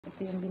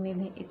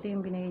ito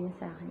yung binigay niya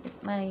sa akin.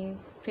 My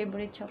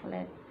favorite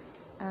chocolate,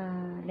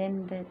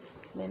 blended.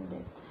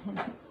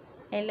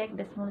 I like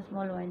the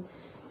small one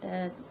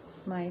that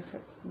my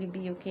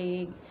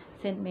BBUK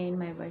sent me in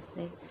my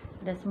birthday.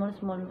 The small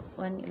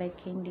one like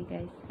candy,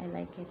 guys. I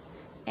like it.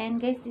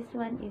 And guys, this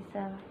one is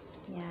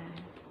yeah.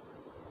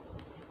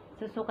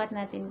 Susukat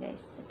natin,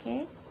 guys.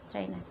 Okay?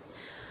 Try na.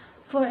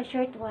 For a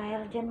short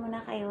while, dyan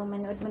muna kayo.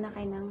 Manood muna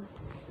kayo ng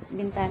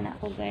bintana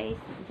ko, guys.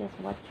 Just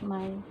watch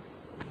my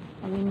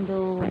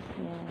windows.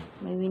 Yeah.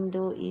 My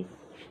window is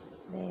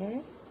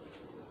there.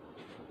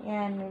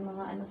 Yan. May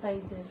mga ano tayo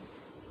dyan.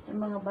 May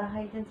mga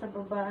bahay dyan sa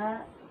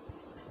baba.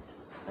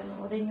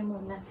 Panoorin nyo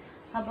muna.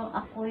 Habang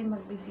ako'y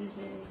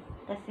magbibigay.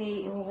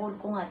 Kasi i-hold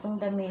ko nga itong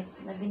damit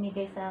na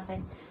binigay sa akin.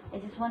 I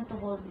just want to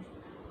hold this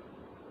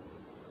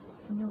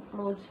new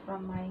clothes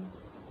from my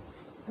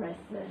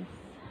presents.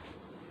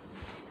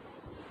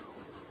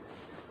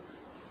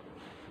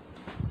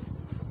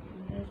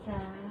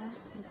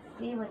 Let's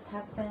see what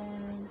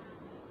happened.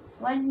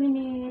 1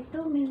 minute,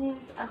 2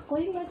 minutes,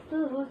 ako'y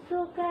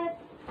magsusukat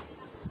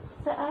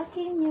sa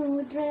aking new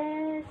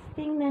dress.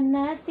 Tingnan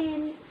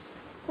natin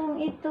kung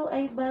ito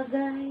ay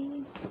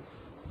bagay.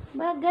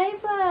 Bagay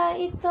ba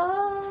ito,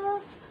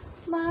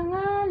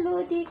 mga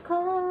lodi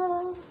ko?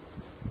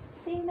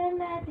 Tingnan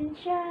natin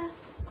siya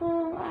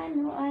kung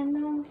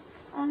ano-ano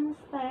ang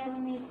style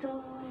nito.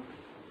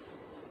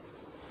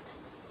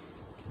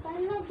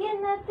 Palagyan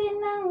natin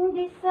ng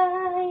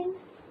design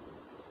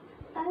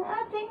ang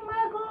ating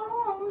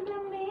magong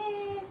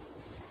damit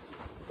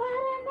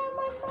para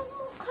naman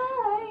magmukha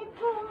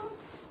itong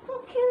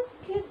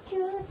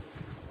cute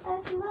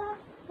at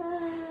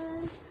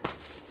mahal.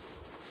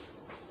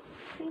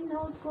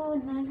 Pinold ko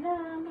na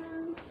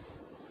lamang.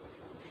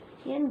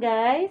 Yan,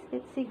 guys.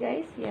 Let's see,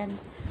 guys. Yan.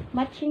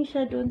 Matching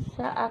siya dun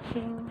sa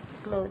aking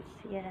clothes.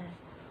 Yan.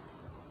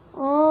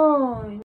 Oh,